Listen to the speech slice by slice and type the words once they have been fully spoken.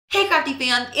Hey crafty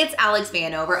fam, it's Alex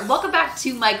Vanover and welcome back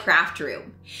to my craft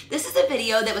room. This is a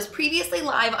video that was previously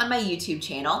live on my YouTube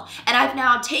channel and I've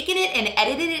now taken it and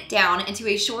edited it down into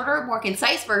a shorter, more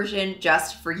concise version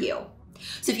just for you.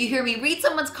 So if you hear me read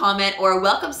someone's comment or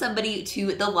welcome somebody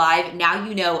to the live, now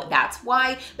you know that's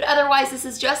why, but otherwise this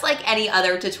is just like any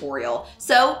other tutorial.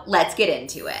 So let's get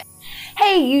into it.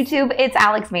 Hey YouTube, it's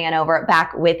Alex Vanover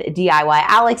back with DIY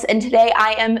Alex, and today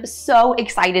I am so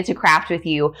excited to craft with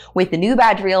you with the new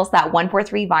badge reels that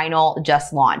 143 Vinyl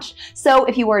just launched. So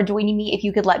if you are joining me, if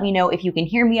you could let me know if you can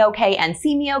hear me okay and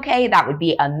see me okay, that would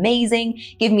be amazing.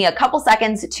 Give me a couple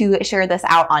seconds to share this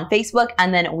out on Facebook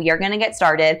and then we are gonna get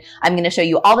started. I'm gonna show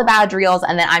you all the badge reels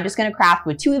and then I'm just gonna craft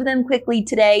with two of them quickly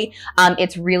today.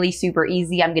 It's really super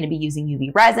easy. I'm gonna be using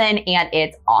UV resin and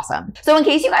it's awesome. So in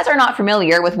case you guys are not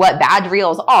familiar with what badge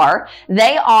reels are,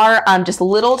 they are just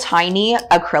little tiny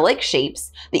acrylic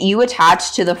shapes that you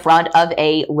attach to the front of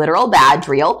a literal badge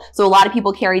reel. So a lot of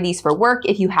people carry these for work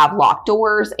if you have locked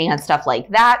doors and stuff like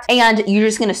that. And you're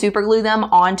just gonna super glue them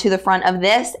onto the front of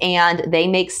this and they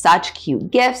make such cute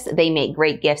gifts. They make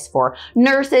great gifts for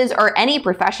nurses or any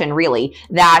profession really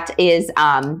that is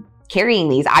carrying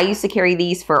these. I used to carry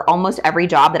these for almost every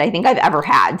job that I think I've ever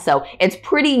had. So it's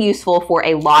pretty useful for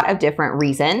a lot of different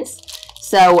reasons.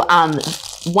 So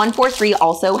 143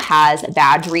 also has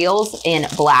badge reels in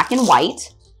black and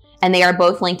white, and they are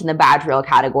both linked in the badge reel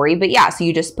category. But yeah, so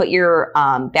you just put your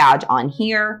badge on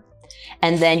here,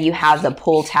 and then you have the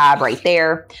pull tab right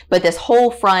there. But this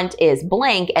whole front is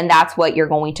blank, and that's what you're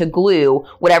going to glue.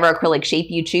 Whatever acrylic shape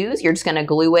you choose, you're just going to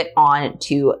glue it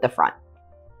onto the front.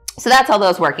 So that's how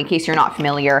those work in case you're not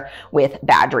familiar with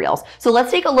badge reels. So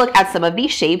let's take a look at some of these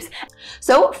shapes.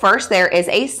 So first there is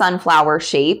a sunflower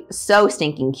shape, so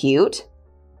stinking cute.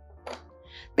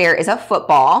 There is a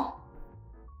football.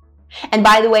 And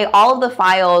by the way, all of the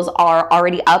files are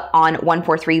already up on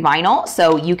 143 Vinyl,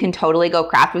 so you can totally go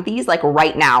craft with these like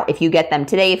right now if you get them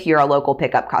today if you're a local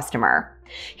pickup customer.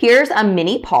 Here's a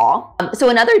mini paw. So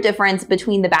another difference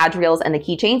between the badge reels and the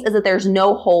keychains is that there's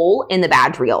no hole in the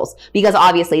badge reels because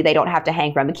obviously they don't have to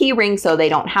hang from a key ring, so they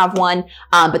don't have one.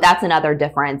 But that's another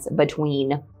difference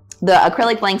between the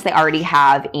acrylic blanks they already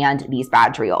have and these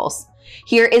badge reels.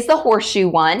 Here is the horseshoe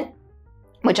one,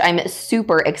 which I'm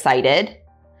super excited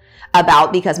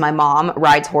about because my mom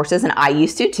rides horses and I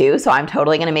used to too. So I'm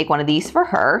totally gonna make one of these for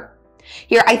her.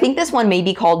 Here, I think this one may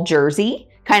be called Jersey.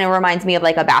 Kind of reminds me of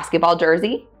like a basketball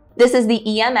jersey. This is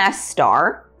the EMS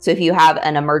star. So if you have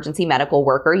an emergency medical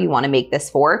worker you want to make this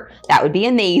for, that would be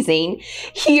amazing.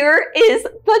 Here is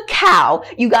the cow.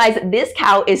 You guys, this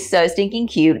cow is so stinking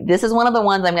cute. This is one of the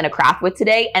ones I'm going to craft with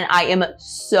today and I am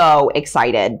so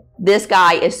excited. This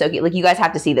guy is so cute. Like you guys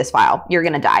have to see this file. You're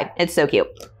going to die. It's so cute.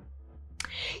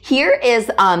 Here is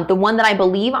the one that I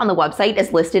believe on the website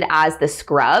is listed as the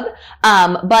scrub,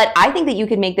 but I think that you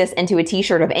could make this into a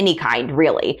t-shirt of any kind,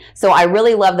 really. So I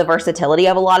really love the versatility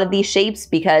of a lot of these shapes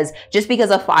because just because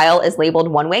a file is labeled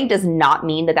one way does not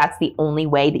mean that that's the only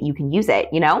way that you can use it,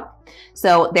 you know?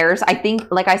 So there's, I think,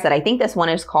 like I said, I think this one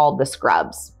is called the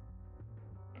scrubs.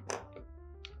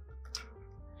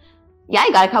 Yeah,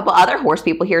 I got a couple other horse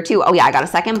people here too. Oh yeah, I got a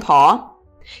second paw.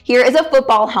 Here is a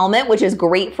football helmet, which is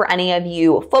great for any of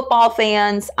you football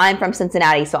fans. I'm from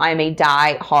Cincinnati, so I'm a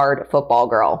die-hard football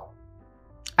girl.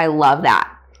 I love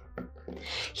that.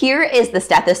 Here is the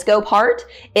stethoscope heart.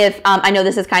 If I know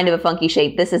this is kind of a funky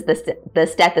shape, this is the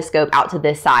stethoscope out to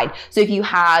this side. So if you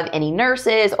have any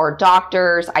nurses or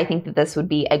doctors, I think that this would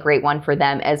be a great one for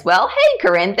them as well. Hey,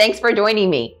 Corinne, thanks for joining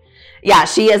me. Yeah,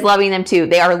 she is loving them too.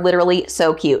 They are literally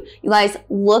so cute. You guys,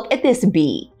 look at this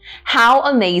bee. How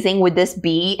amazing would this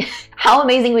be? How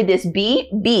amazing would this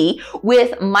be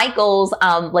with Michael's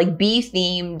like bee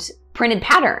themed printed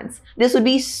patterns? This would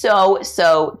be so,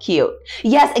 so cute.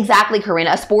 Yes, exactly, Corinne,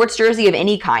 a sports jersey of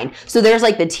any kind. So there's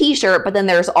like the t-shirt, but then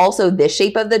there's also this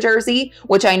shape of the jersey,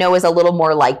 which I know is a little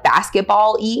more like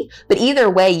basketball-y, but either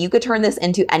way, you could turn this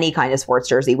into any kind of sports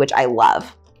jersey, which I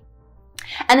love.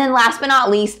 And then last but not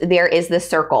least, there is the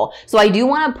circle. So I do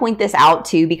want to point this out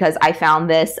too, because I found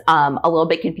this a little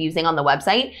bit confusing on the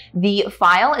website. The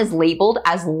file is labeled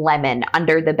as lemon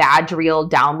under the badge reel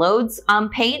downloads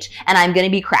page, and I'm going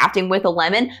to be crafting with a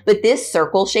lemon, but this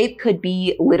circle shape could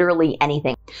be literally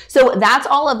anything. So that's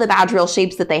all of the badge reel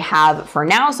shapes that they have for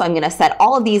now. So I'm going to set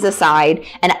all of these aside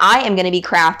and I am going to be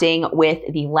crafting with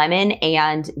the lemon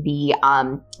and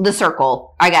the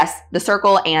circle, I guess, the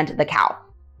circle and the cow.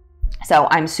 So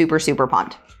I'm super, super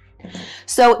pumped.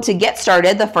 So to get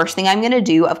started, the first thing I'm going to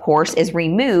do, of course, is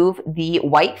remove the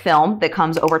white film that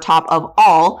comes over top of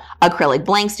all acrylic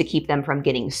blanks to keep them from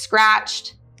getting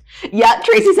scratched. Yeah,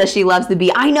 Tracy says she loves the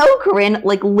bee. I know, Corinne,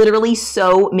 like literally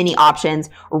so many options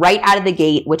right out of the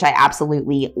gate, which I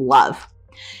absolutely love.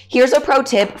 Here's a pro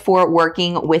tip for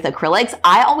working with acrylics.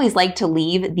 I always like to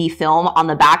leave the film on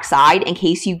the back side in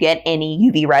case you get any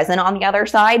UV resin on the other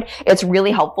side. It's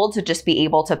really helpful to just be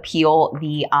able to peel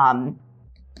the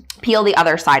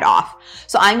other side off.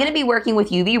 So I'm going to be working with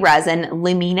UV resin.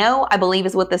 Lumino, I believe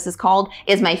is what this is called,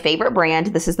 is my favorite brand.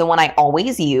 This is the one I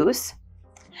always use.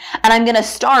 And I'm going to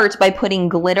start by putting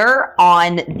glitter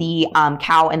on the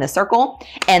cow in the circle,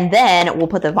 and then we'll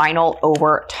put the vinyl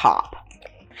over top.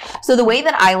 So the way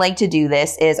that I like to do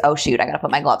this is, oh shoot, I got to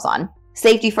put my gloves on.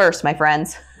 Safety first, my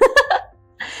friends.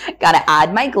 Got to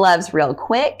add my gloves real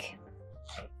quick.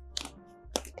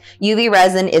 UV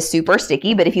resin is super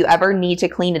sticky, but if you ever need to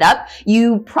clean it up,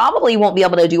 you probably won't be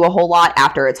able to do a whole lot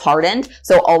after it's hardened.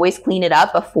 So always clean it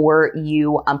up before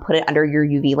you put it under your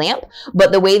UV lamp.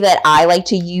 But the way that I like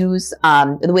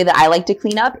to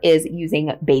clean up is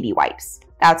using baby wipes.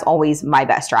 That's always my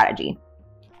best strategy.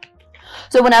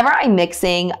 So whenever I'm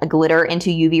mixing glitter into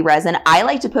UV resin, I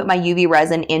like to put my UV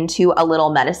resin into a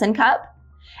little medicine cup.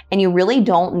 And you really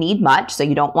don't need much, so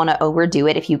you don't want to overdo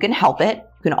it if you can help it.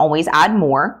 You can always add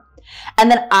more.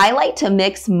 And then I like to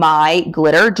mix my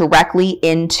glitter directly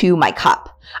into my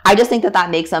cup. I just think that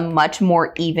that makes a much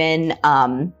more even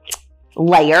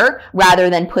layer rather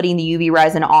than putting the UV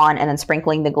resin on and then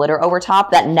sprinkling the glitter over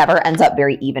top. That never ends up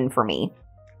very even for me.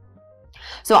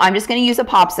 So I'm just going to use a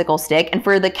popsicle stick, and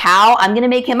for the cow, I'm going to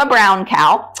make him a brown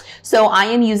cow. So I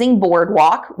am using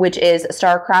Boardwalk, which is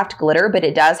Starcraft glitter, but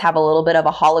it does have a little bit of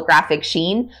a holographic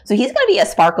sheen. So he's going to be a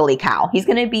sparkly cow. He's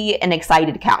going to be an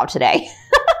excited cow today.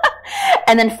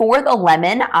 And then for the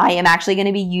lemon, I am actually going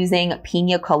to be using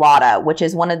Pina Colada, which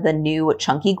is one of the new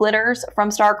chunky glitters from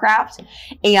Starcraft.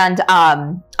 And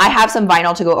I have some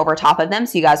vinyl to go over top of them,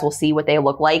 so you guys will see what they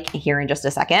look like here in just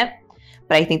a second.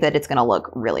 But I think that it's going to look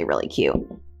really, really cute.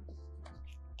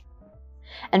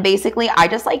 And basically, I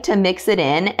just like to mix it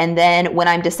in, and then when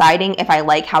I'm deciding if I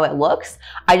like how it looks,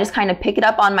 I just kind of pick it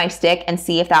up on my stick and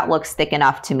see if that looks thick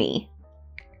enough to me.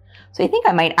 So I think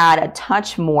I might add a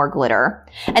touch more glitter.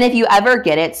 And if you ever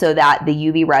get it so that the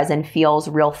UV resin feels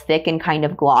real thick and kind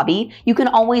of globby, you can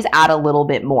always add a little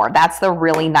bit more. That's the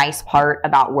really nice part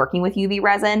about working with UV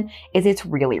resin, is it's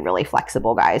really, really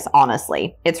flexible, guys.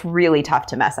 Honestly, it's really tough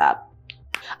to mess up.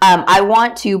 I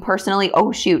want to personally,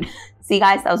 oh shoot. See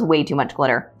guys, that was way too much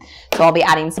glitter. So I'll be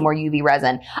adding some more UV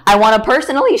resin. I want to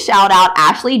personally shout out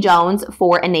Ashley Jones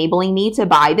for enabling me to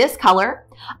buy this color.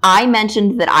 I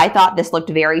mentioned that I thought this looked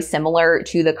very similar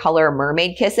to the color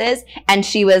Mermaid Kisses, and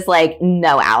she was like,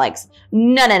 no, Alex,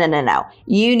 no.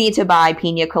 You need to buy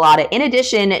Pina Colada in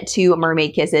addition to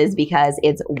Mermaid Kisses because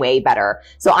it's way better.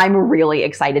 So I'm really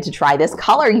excited to try this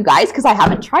color, you guys, because I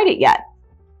haven't tried it yet.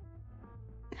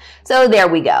 So there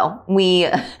we go. We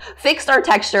fixed our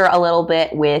texture a little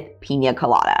bit with Pina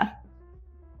Colada.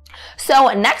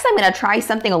 So next I'm going to try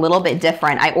something a little bit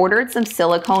different. I ordered some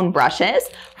silicone brushes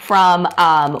from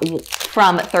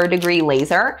Third Degree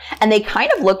Laser, and they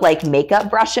kind of look like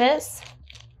makeup brushes.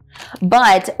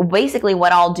 But basically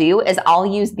what I'll do is I'll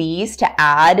use these to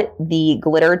add the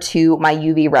glitter to my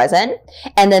UV resin.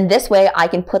 And then this way I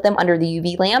can put them under the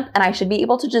UV lamp, and I should be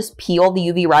able to just peel the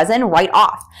UV resin right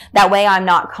off. That way I'm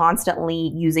not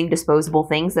constantly using disposable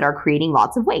things that are creating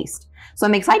lots of waste. So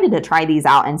I'm excited to try these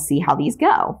out and see how these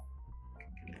go.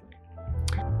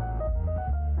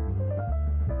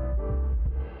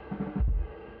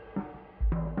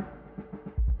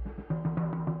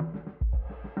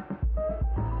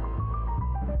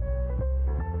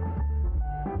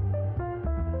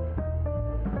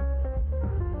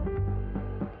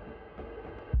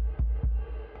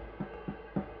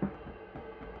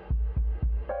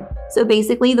 So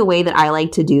basically the way that I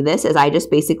like to do this is I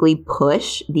just basically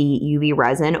push the UV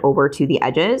resin over to the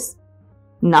edges.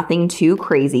 Nothing too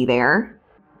crazy there.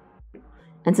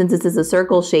 And since this is a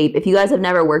circle shape, if you guys have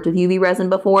never worked with UV resin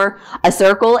before, a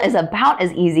circle is about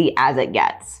as easy as it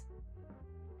gets.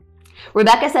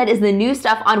 Rebecca said, is the new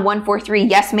stuff on 143?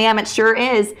 Yes, ma'am, it sure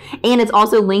is. And it's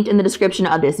also linked in the description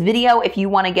of this video if you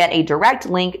want to get a direct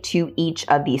link to each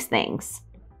of these things.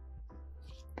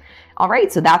 All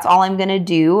right, so that's all I'm going to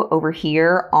do over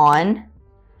here on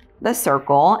the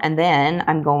circle. And then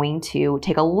I'm going to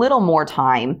take a little more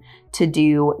time to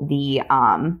do the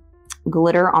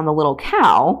glitter on the little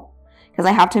cow, because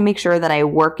I have to make sure that I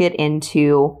work it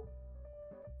into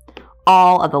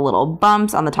all of the little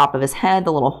bumps on the top of his head,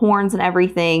 the little horns and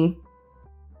everything.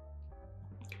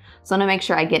 So I'm going to make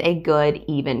sure I get a good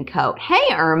even coat.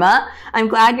 Hey, Irma, I'm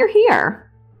glad you're here.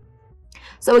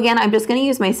 So again, I'm just going to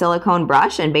use my silicone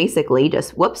brush and basically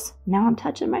just, whoops, now I'm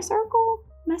touching my circle.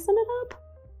 messing it up?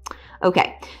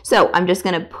 Okay, so I'm just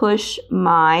gonna push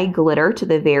my glitter to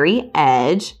the very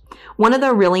edge. One of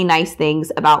the really nice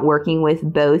things about working with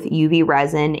both UV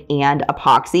resin and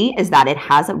epoxy is that it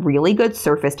has a really good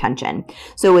surface tension.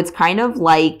 So it's kind of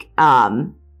like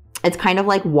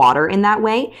water in that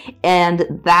way.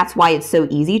 And that's why it's so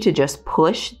easy to just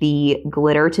push the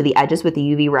glitter to the edges with the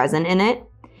UV resin in it.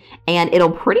 And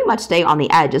it'll pretty much stay on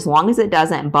the edge as long as it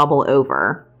doesn't bubble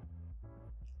over.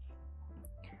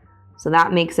 So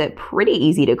that makes it pretty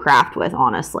easy to craft with,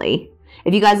 honestly.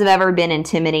 If you guys have ever been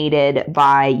intimidated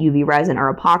by UV resin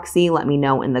or epoxy, let me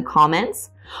know in the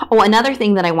comments. Oh, another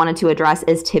thing that I wanted to address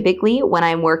is typically when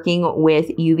I'm working with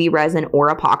UV resin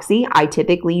or epoxy, I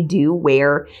typically do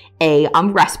wear a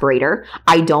respirator.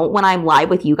 I don't when I'm live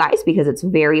with you guys because it's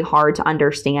very hard to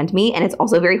understand me and it's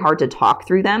also very hard to talk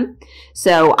through them.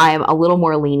 So I'm a little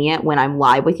more lenient when I'm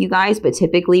live with you guys, but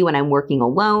typically when I'm working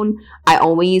alone, I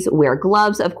always wear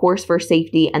gloves, of course, for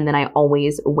safety, and then I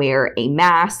always wear a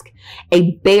mask.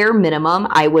 A bare minimum,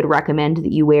 I would recommend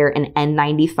that you wear an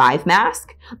N95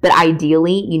 mask, but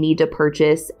ideally you need to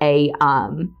purchase a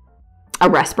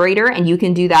respirator, and you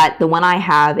can do that. The one I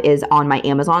have is on my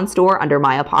Amazon store under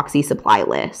my epoxy supply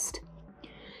list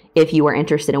if you are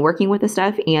interested in working with the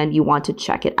stuff and you want to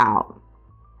check it out.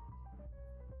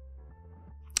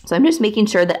 So I'm just making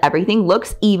sure that everything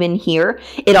looks even here.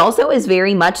 It also is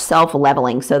very much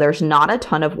self-leveling, so there's not a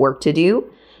ton of work to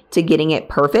do to getting it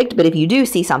perfect. But if you do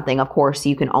see something, of course,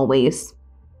 you can always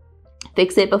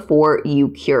fix it before you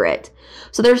cure it.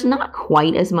 So there's not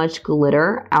quite as much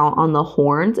glitter out on the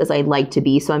horns as I'd like to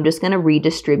be. So I'm just going to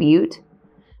redistribute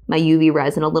my UV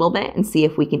resin a little bit and see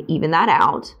if we can even that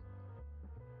out.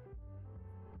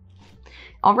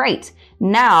 All right,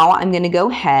 now I'm gonna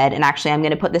go ahead and actually I'm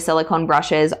gonna put the silicone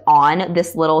brushes on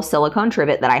this little silicone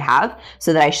trivet that I have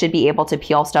so that I should be able to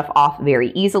peel stuff off very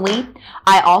easily.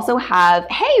 I also have,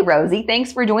 hey Rosie,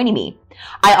 thanks for joining me.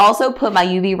 I also put my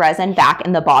UV resin back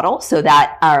in the bottle so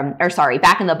that,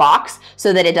 back in the box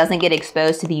so that it doesn't get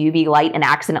exposed to the UV light and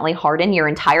accidentally harden your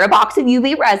entire box of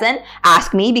UV resin.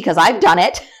 Ask me because I've done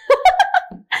it.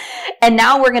 And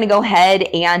now we're going to go ahead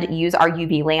and use our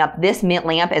UV lamp. This mint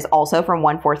lamp is also from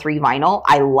 143 Vinyl.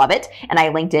 I love it, and I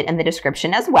linked it in the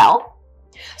description as well.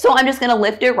 So I'm just going to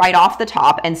lift it right off the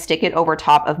top and stick it over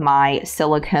top of my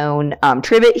silicone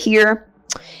trivet here.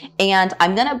 And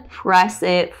I'm going to press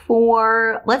it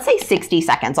for, let's say 60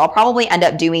 seconds. I'll probably end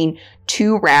up doing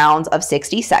 2 rounds of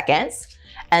 60 seconds.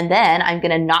 And then I'm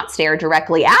going to not stare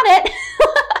directly at it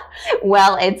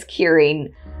while it's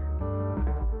curing.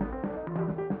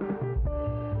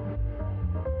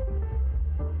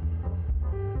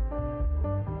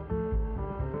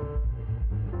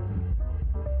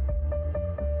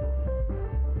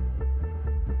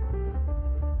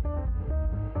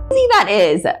 That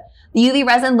is. The UV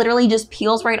resin literally just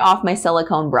peels right off my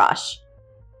silicone brush.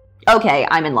 Okay,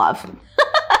 I'm in love.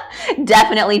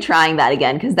 Definitely trying that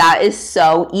again because that is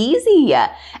so easy.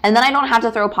 And then I don't have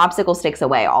to throw popsicle sticks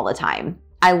away all the time.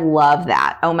 I love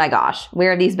that. Oh my gosh,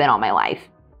 where have these been all my life?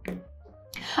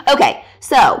 Okay,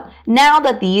 so now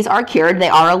that these are cured, they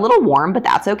are a little warm, but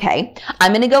that's okay.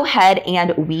 I'm gonna go ahead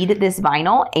and weed this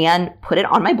vinyl and put it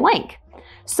on my blank.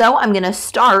 So I'm going to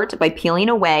start by peeling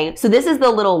away. So this is the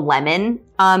little lemon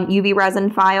UV resin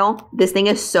file. This thing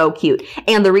is so cute.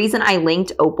 And the reason I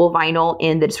linked opal vinyl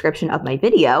in the description of my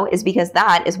video is because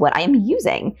that is what I am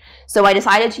using. So I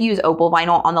decided to use opal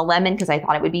vinyl on the lemon because I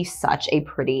thought it would be such a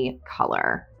pretty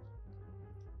color.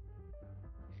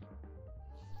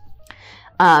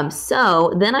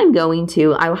 So then I'm going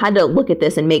to, I had to look at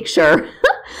this and make sure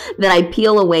that I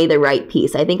peel away the right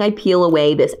piece. I think I peel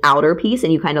away this outer piece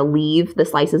and you kind of leave the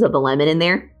slices of the lemon in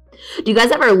there. Do you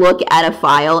guys ever look at a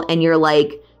file and you're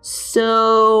like,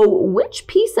 so which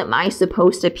piece am I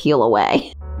supposed to peel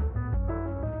away?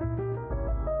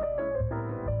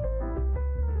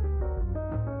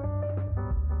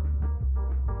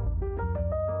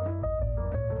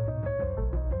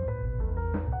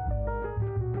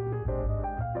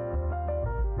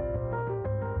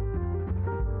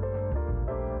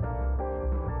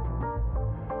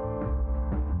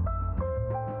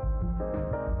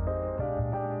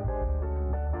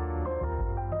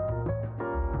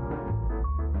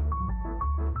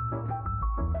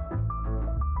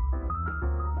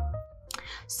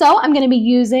 So I'm going to be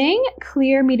using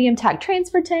clear medium tack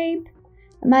transfer tape.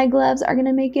 My gloves are going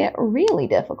to make it really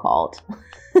difficult.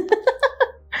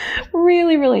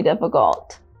 really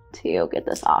difficult to get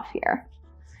this off here.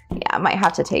 Yeah, I might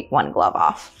have to take one glove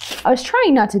off. I was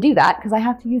trying not to do that because I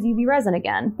have to use UV resin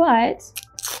again, but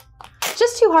it's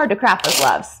just too hard to craft with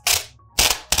gloves.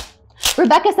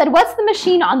 Rebecca said, what's the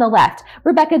machine on the left?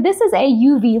 Rebecca, this is a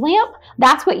UV lamp.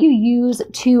 That's what you use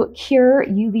to cure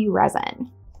UV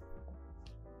resin.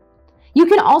 You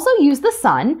can also use the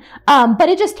sun, but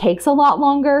it just takes a lot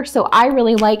longer. So I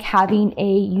really like having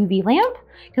a UV lamp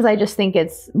because I just think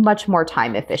it's much more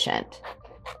time efficient.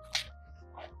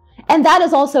 And that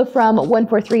is also from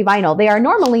 143 vinyl. They are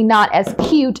normally not as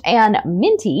cute and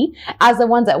minty as the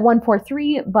ones at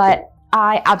 143, but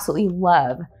I absolutely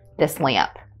love this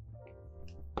lamp.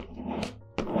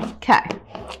 Okay,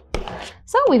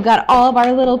 so we've got all of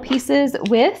our little pieces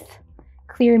with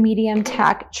clear medium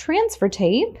tack transfer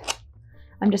tape.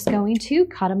 I'm just going to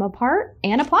cut them apart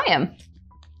and apply them.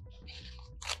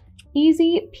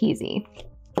 Easy peasy.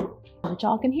 But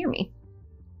y'all can hear me.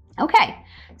 Okay,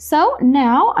 so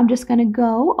now I'm just gonna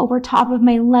go over top of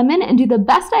my lemon and do the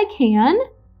best I can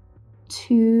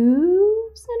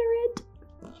to center it.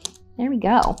 There we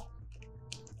go.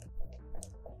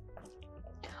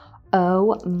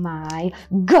 Oh my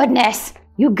goodness,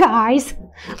 you guys,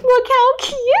 look how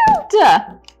cute.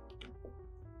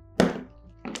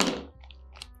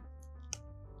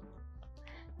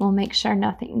 We'll make sure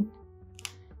nothing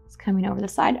is coming over the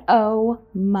side. Oh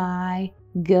my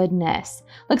goodness.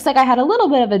 Looks like I had a little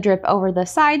bit of a drip over the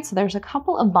side, so there's a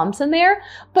couple of bumps in there.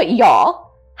 But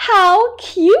y'all, how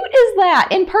cute is that?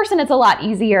 In person, it's a lot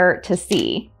easier to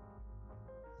see.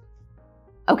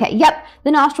 Okay, yep,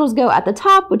 the nostrils go at the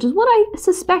top, which is what I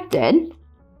suspected.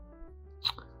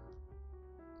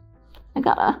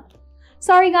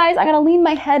 Sorry guys, I gotta lean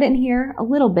my head in here a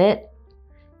little bit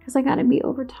because I gotta be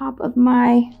over top of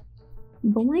my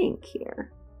blank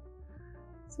here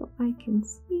so I can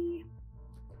see.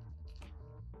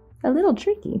 A little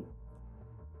tricky.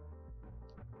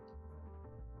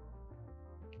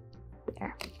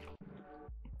 There.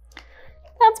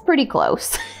 That's pretty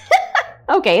close.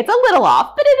 Okay, it's a little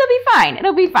off, but it'll be fine.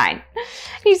 It'll be fine.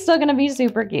 He's still gonna be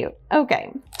super cute.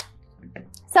 Okay.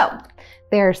 So,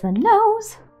 there's the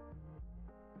nose.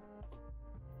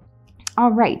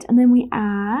 All right, and then we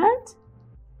add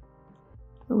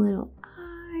the little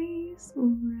eyes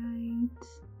right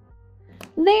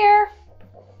there.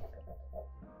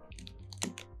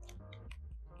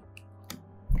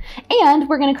 And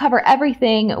we're gonna cover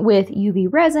everything with UV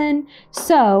resin,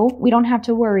 so we don't have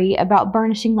to worry about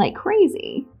burnishing like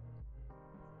crazy.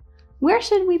 Where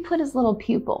should we put his little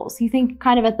pupils? You think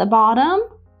kind of at the bottom?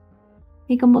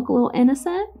 Make him look a little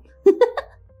innocent?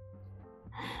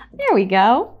 There we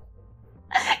go.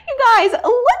 You guys, look at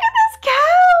this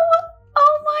cow!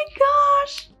 Oh my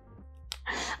gosh!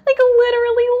 Like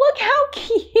literally, look how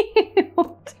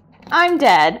cute! I'm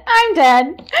dead. I'm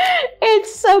dead.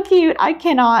 It's so cute. I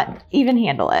cannot even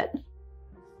handle it.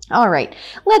 All right,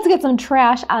 let's get some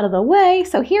trash out of the way.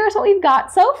 So here's what we've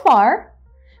got so far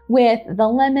with the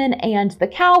lemon and the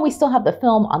cow. We still have the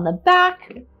film on the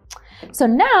back. So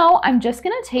now I'm just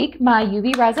gonna take my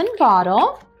UV resin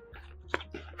bottle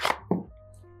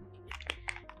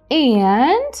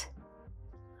and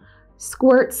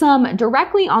squirt some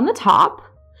directly on the top.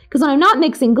 Because when I'm not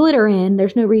mixing glitter in,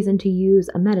 there's no reason to use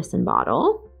a medicine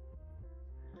bottle.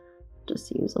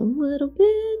 Just use a little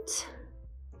bit.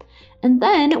 And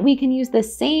then we can use the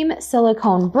same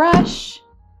silicone brush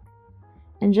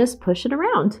and just push it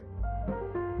around.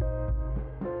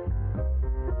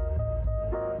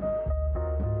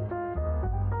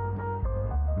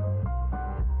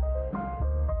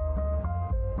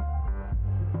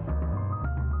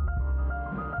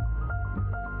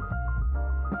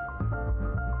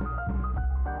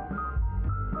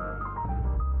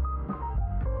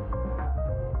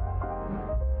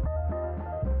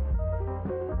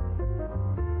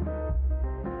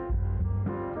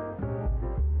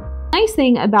 Nice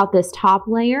thing about this top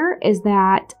layer is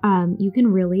that you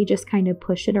can really just kind of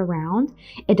push it around.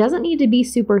 It doesn't need to be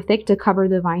super thick to cover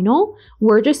the vinyl.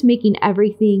 We're just making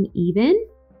everything even.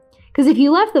 Because if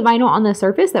you left the vinyl on the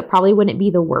surface, that probably wouldn't be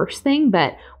the worst thing,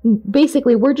 but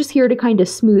basically we're just here to kind of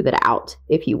smooth it out,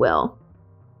 if you will.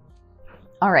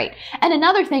 All right, and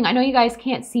another thing, I know you guys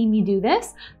can't see me do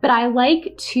this, but I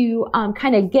like to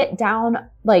kind of get down,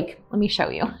 like, let me show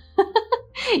you.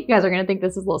 You guys are gonna think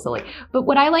this is a little silly, but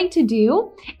what I like to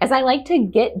do is I like to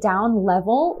get down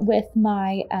level with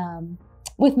my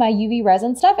UV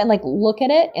resin stuff and like look at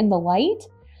it in the light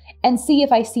and see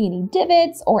if I see any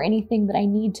divots or anything that I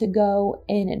need to go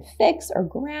in and fix or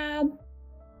grab.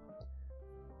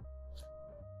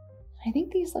 I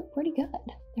think these look pretty good.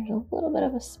 There's a little bit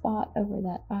of a spot over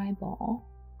that eyeball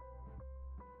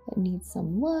that needs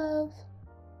some love.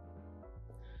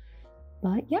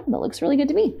 But yeah, that looks really good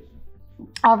to me.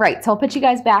 All right, so I'll put you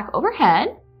guys back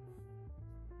overhead.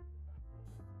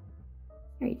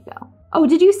 There you go. Oh,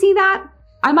 did you see that?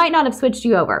 I might not have switched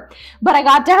you over, but I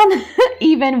got down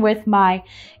even with my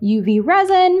UV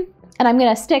resin, and I'm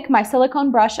gonna stick my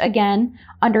silicone brush again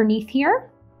underneath here.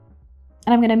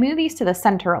 And I'm gonna move these to the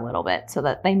center a little bit so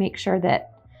that they make sure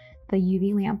that the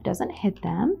UV lamp doesn't hit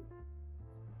them.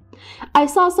 I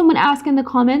saw someone ask in the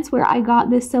comments where I got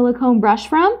this silicone brush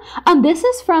from. This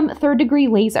is from Third Degree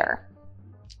Laser.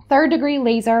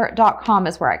 ThirdDegreeLaser.com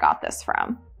is where I got this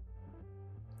from.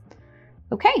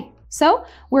 Okay, so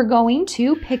we're going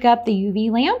to pick up the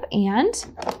UV lamp and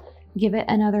give it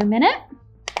another minute.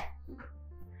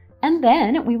 And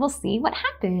then we will see what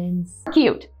happens.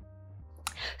 Cute.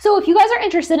 So if you guys are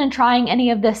interested in trying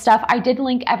any of this stuff, I did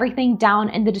link everything down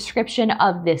in the description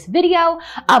of this video.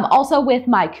 Also with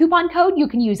my coupon code, you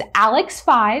can use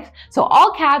ALEX5, so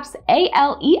all caps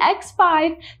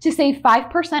ALEX5 to save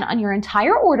 5% on your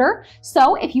entire order.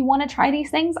 So if you want to try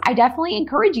these things, I definitely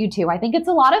encourage you to. I think it's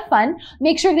a lot of fun.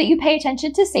 Make sure that you pay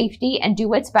attention to safety and do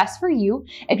what's best for you.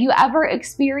 If you ever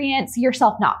experience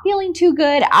yourself not feeling too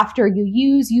good after you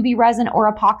use UV resin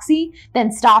or epoxy,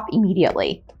 then stop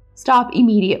immediately. Stop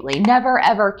immediately. Never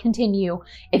ever continue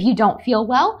if you don't feel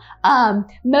well.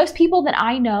 Most people that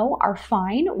I know are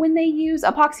fine when they use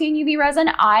epoxy and UV resin.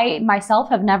 I myself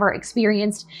have never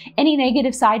experienced any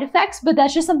negative side effects, but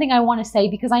that's just something I want to say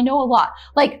because I know a lot.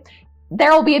 Like,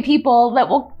 there'll be a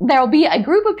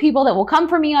group of people that will come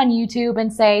for me on YouTube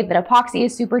and say that epoxy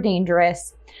is super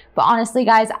dangerous. But honestly,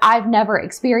 guys, I've never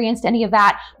experienced any of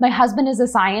that. My husband is a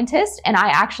scientist, and I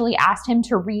actually asked him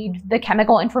to read the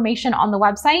chemical information on the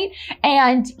website,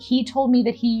 and he told me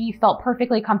that he felt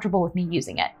perfectly comfortable with me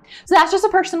using it. So that's just a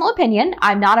personal opinion.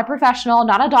 I'm not a professional,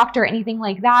 not a doctor, anything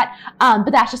like that,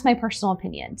 but that's just my personal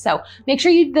opinion. So make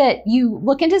sure that you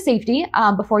look into safety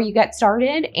before you get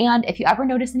started, and if you ever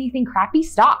notice anything crappy,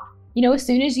 stop. You know, as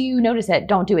soon as you notice it,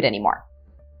 don't do it anymore.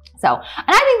 So, and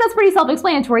I think that's pretty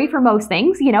self-explanatory for most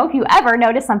things. You know, if you ever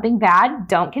notice something bad,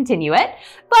 don't continue it.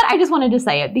 But I just wanted to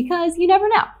say it because you never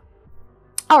know.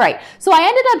 All right, so I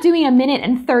ended up doing 1 minute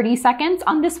and 30 seconds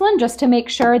on this one just to make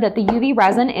sure that the UV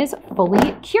resin is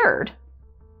fully cured.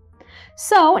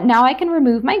 So now I can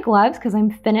remove my gloves because I'm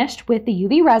finished with the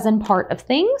UV resin part of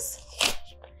things.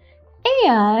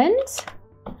 And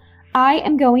I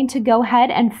am going to go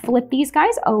ahead and flip these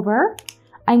guys over.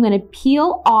 I'm going to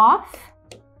peel off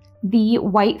the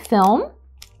white film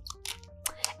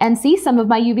and see some of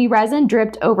my UV resin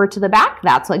dripped over to the back.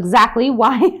 That's exactly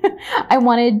why I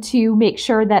wanted to make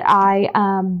sure that I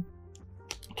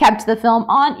kept the film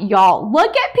on. Y'all, look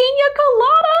at Pina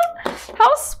Colada,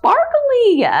 how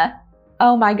sparkly.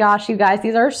 Oh my gosh, you guys,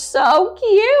 these are so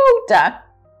cute.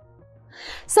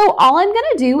 So all I'm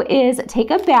gonna do is take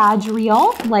a badge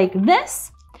reel like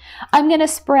this. I'm gonna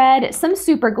spread some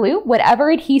super glue, whatever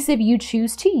adhesive you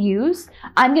choose to use.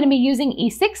 I'm gonna be using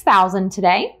E6000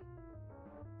 today.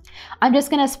 I'm just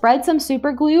gonna spread some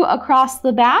super glue across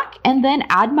the back and then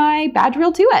add my badge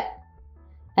reel to it.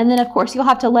 And then of course you'll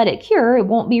have to let it cure. It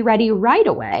won't be ready right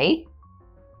away.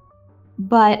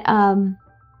 But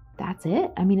that's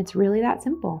it. I mean, it's really that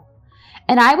simple.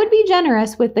 And I would be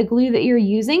generous with the glue that you're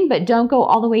using, but don't go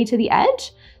all the way to the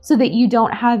edge so that you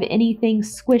don't have anything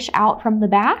squish out from the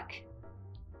back.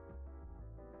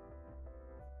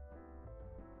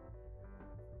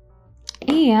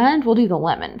 And we'll do the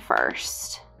lemon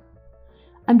first.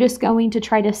 I'm just going to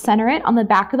try to center it on the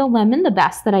back of the lemon the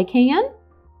best that I can.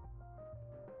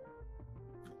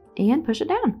 And push it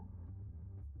down.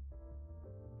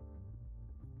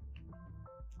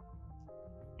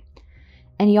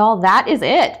 And y'all, that is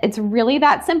it. It's really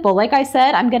that simple. Like I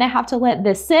said, I'm gonna have to let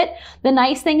this sit. The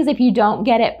nice thing is if you don't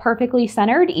get it perfectly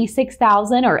centered,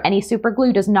 E6000 or any super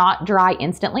glue does not dry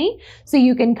instantly. So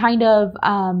you can kind of,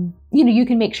 you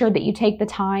can make sure that you take the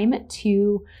time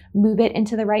to move it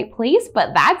into the right place,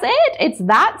 but that's it. It's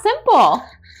that simple.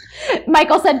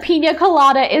 Michael said, Pina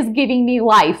Colada is giving me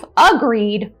life.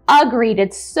 Agreed, agreed.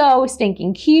 It's so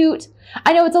stinking cute.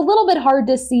 I know it's a little bit hard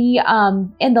to see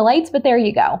in the lights, but there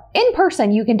you go. In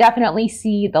person, you can definitely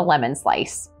see the lemon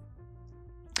slice.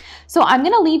 So I'm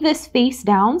gonna leave this face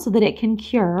down so that it can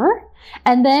cure,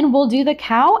 and then we'll do the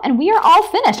cow, and we are all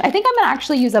finished. I think I'm gonna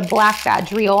actually use a black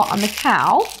badge reel on the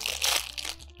cow.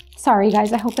 Sorry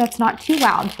guys, I hope that's not too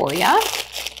loud for you.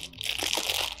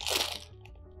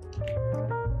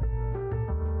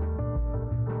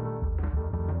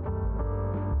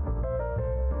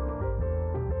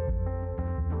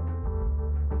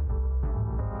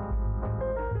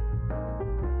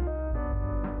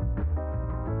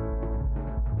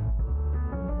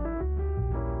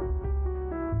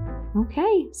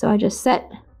 Okay, so I just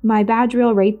set my badge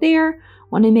reel right there.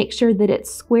 Want to make sure that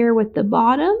it's square with the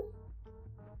bottom.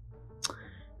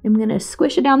 I'm gonna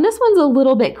squish it down. This one's a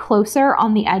little bit closer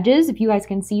on the edges, if you guys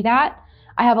can see that.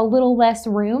 I have a little less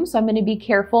room, so I'm gonna be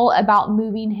careful about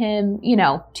moving him, you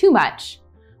know, too much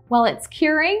while it's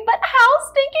curing, but how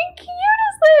stinking cute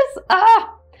is this?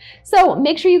 So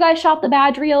make sure you guys shop the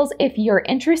badge reels if you're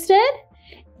interested.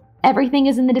 Everything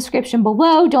is in the description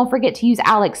below. Don't forget to use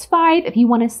Alex5 if you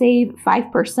wanna save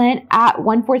 5% at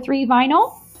 143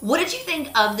 Vinyl. What did you think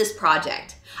of this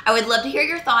project? I would love to hear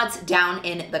your thoughts down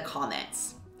in the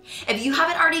comments. If you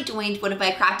haven't already joined one of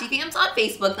my crafty fams on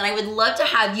Facebook, then I would love to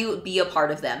have you be a part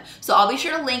of them. So I'll be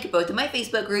sure to link both of my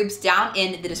Facebook groups down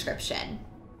in the description.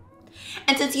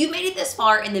 And since you've made it this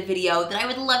far in the video, then I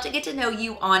would love to get to know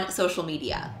you on social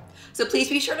media. So please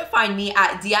be sure to find me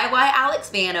at DIY Alex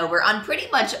Vanover on pretty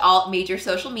much all major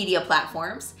social media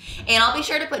platforms. And I'll be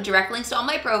sure to put direct links to all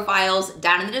my profiles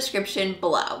down in the description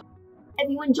below. If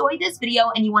you enjoyed this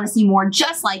video and you want to see more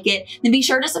just like it, then be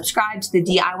sure to subscribe to the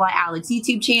DIY Alex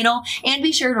YouTube channel and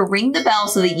be sure to ring the bell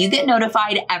so that you get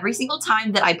notified every single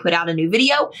time that I put out a new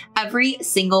video every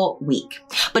single week.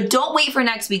 But don't wait for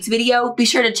next week's video. Be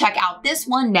sure to check out this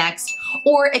one next.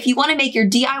 Or if you want to make your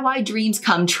DIY dreams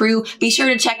come true, be sure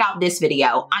to check out this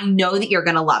video. I know that you're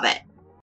going to love it.